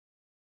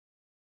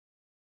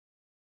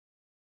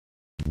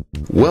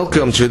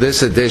Welcome to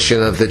this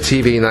edition of the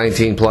TV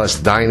 19 Plus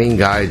Dining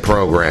Guide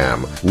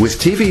program. With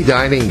TV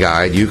Dining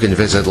Guide, you can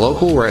visit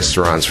local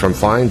restaurants from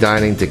fine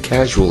dining to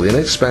casual,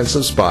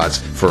 inexpensive spots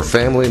for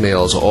family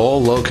meals, all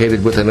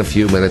located within a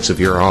few minutes of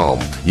your home.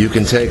 You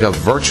can take a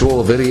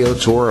virtual video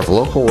tour of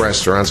local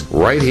restaurants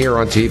right here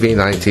on TV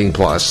 19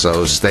 Plus,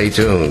 so stay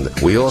tuned.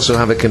 We also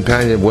have a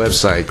companion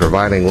website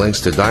providing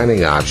links to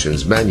dining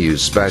options,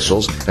 menus,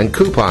 specials, and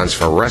coupons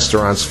for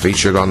restaurants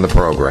featured on the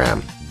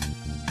program.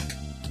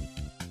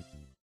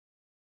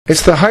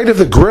 It's the height of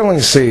the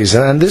grilling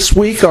season, and this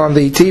week on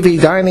the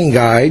TV Dining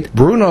Guide,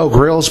 Burno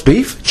grills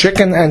beef,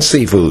 chicken, and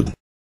seafood.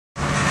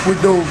 We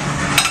do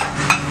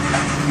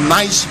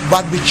nice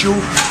barbecue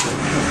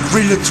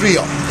grill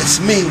trio. It's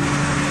me,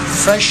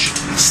 fresh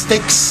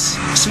steaks,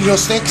 sirloin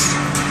steaks,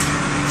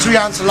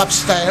 3-ounce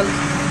lobster,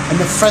 and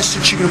the fresh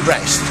chicken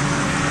breast.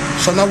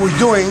 So now we're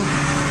doing,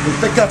 we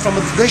pick up from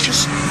the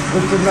dishes, we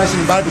put nice in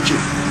the barbecue.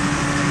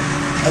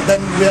 And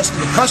then we ask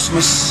the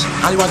customers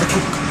how you want to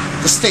cook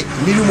the steak,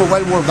 medium or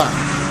well done.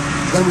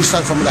 Then we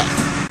start from that.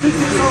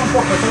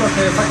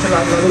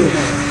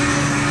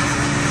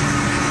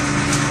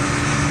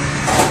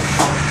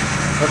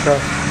 Okay.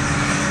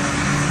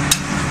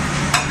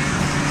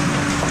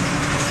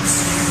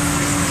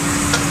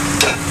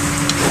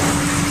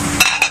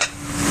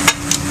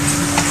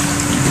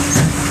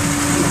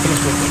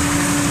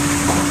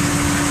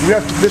 We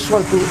have to, this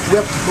one, we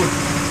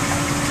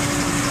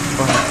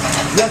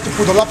have to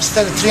put the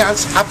lobster 3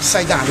 ounce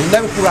upside down. We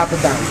never put up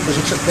and down because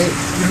you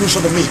lose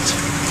all the meat.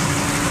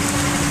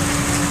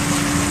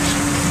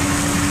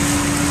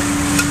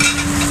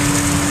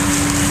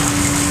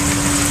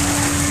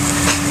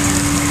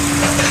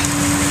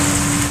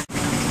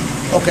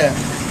 Okay.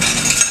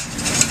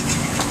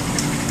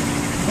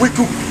 We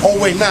cook all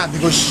way now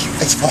because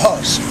it's for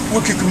us.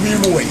 We cook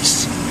medium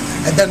ways.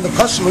 And then the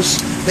customers,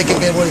 they can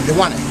get what they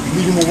want it.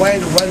 Medium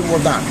well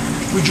done.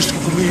 We just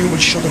cook medium, we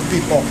show the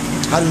people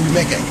how do we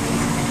make it.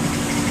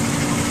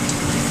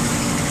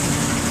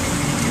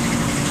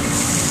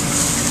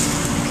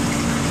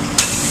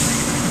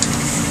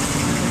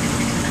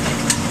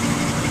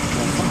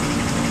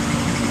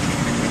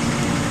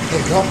 There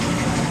you go.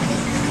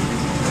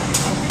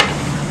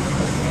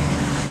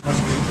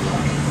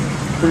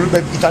 A little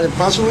bit Italian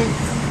parsley.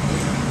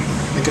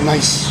 Make a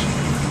nice,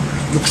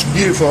 looks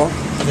beautiful. A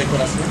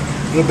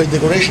little bit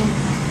decoration. A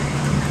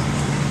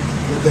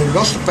little bit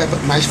roasted pepper,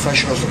 nice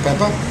fresh roasted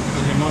pepper.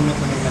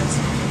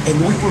 And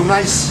we put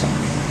nice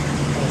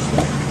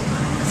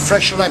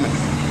fresh lemon.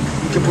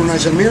 You can put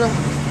nice in the middle.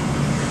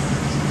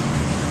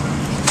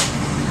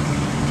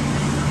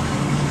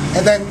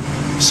 And then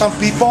some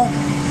people,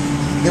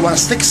 they want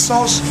stick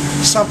sauce.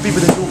 Some people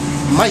they do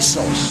my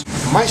sauce.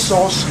 My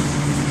sauce,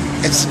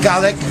 it's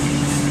garlic,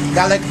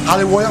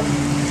 olive oil,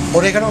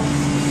 oregano,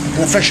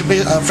 and fresh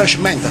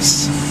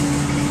menthes.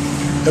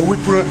 And we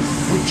put on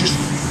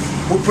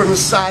the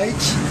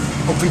side.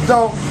 If we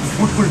don't,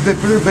 we put a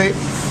little bit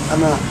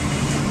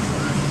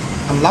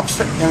on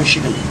lobster and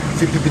chicken.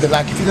 If people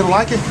like it, if you don't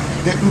like it,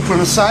 they put on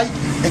the side.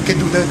 They can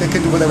do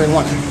whatever they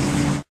want.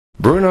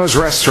 Burno's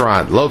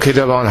Restaurant,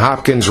 located on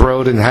Hopkins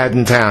Road in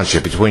Haddon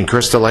Township between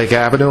Crystal Lake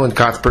Avenue and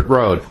Cuthbert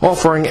Road,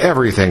 offering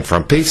everything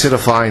from pizza to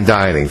fine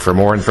dining. For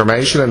more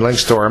information and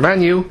links to our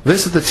menu,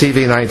 visit the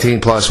TV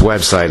 19 Plus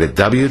website at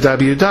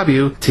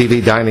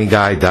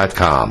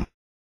www.tvdiningguide.com.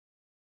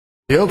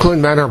 The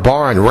Oaklyn Manor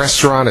Bar and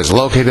Restaurant is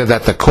located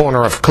at the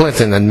corner of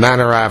Clinton and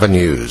Manor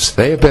Avenues.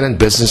 They have been in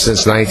business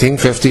since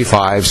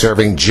 1955,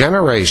 serving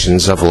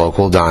generations of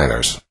local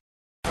diners.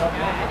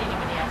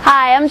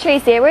 Hi, I'm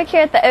Tracy. I work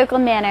here at the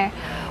Oaklyn Manor.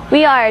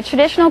 We are a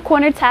traditional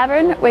corner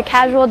tavern with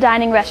casual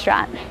dining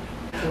restaurant.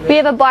 We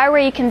have a bar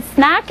where you can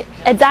snack,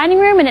 a dining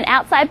room, and an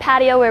outside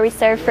patio where we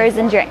serve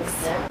frozen drinks.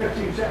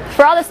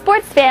 For all the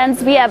sports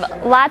fans, we have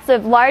lots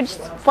of large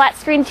flat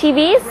screen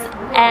TVs,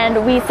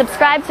 and we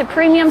subscribe to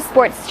premium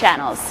sports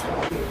channels.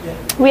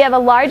 We have a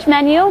large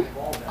menu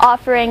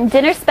offering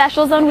dinner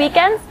specials on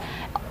weekends,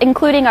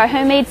 including our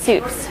homemade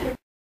soups.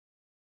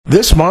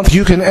 This month,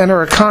 you can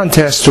enter a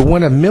contest to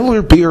win a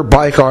Miller Beer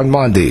bike on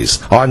Mondays.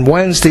 On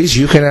Wednesdays,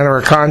 you can enter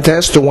a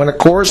contest to win a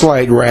Coors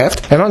Light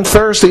raft. And on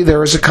Thursday,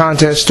 there is a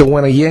contest to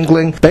win a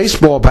Yingling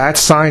baseball bat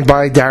signed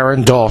by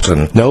Darren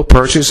Dalton. No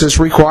purchase is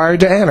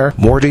required to enter.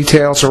 More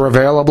details are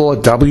available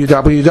at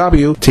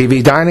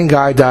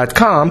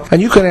www.tvdiningguide.com,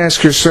 and you can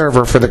ask your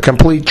server for the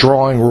complete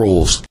drawing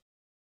rules.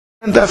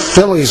 And the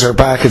Phillies are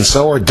back, and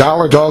so are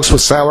Dollar Dogs with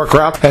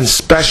sauerkraut and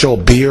special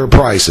beer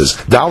prices.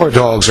 Dollar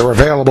Dogs are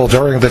available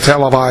during the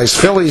televised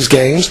Phillies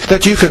games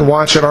that you can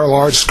watch at our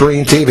large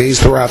screen TVs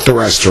throughout the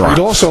restaurant.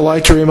 We'd also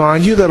like to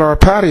remind you that our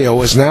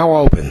patio is now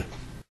open.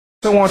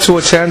 You want to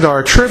attend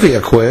our trivia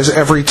quiz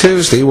every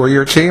Tuesday where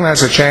your team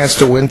has a chance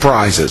to win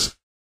prizes.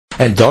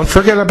 And don't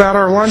forget about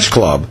our lunch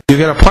club. You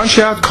get a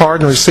punch-out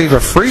card and receive a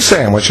free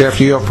sandwich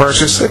after you have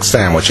purchased 6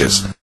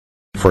 sandwiches.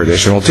 For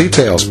additional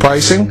details,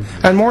 pricing,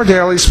 and more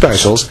daily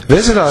specials,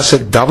 visit us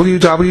at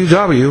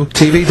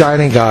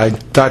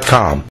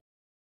www.tvdiningguide.com.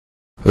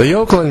 The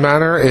Oaklyn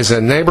Manor is a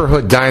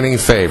neighborhood dining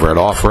favorite,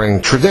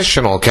 offering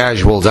traditional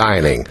casual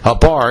dining, a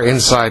bar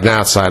inside and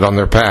outside on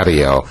their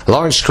patio,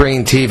 large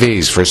screen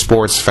TVs for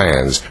sports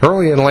fans,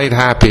 early and late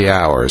happy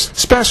hours,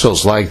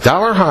 specials like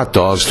dollar hot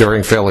dogs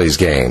during Phillies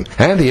game,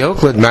 and the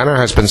Oaklyn Manor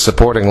has been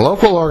supporting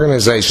local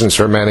organizations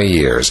for many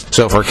years.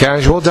 So for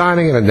casual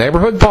dining in a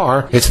neighborhood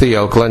bar, it's the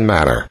Oaklyn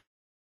Manor.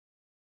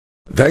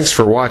 Thanks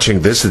for watching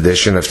this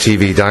edition of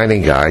TV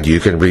Dining Guide. You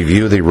can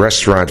review the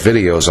restaurant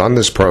videos on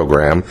this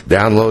program,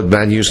 download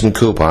menus and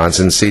coupons,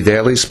 and see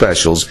daily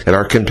specials at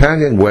our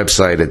companion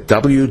website at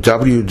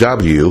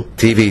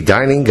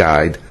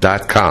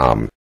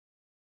www.tvdiningguide.com.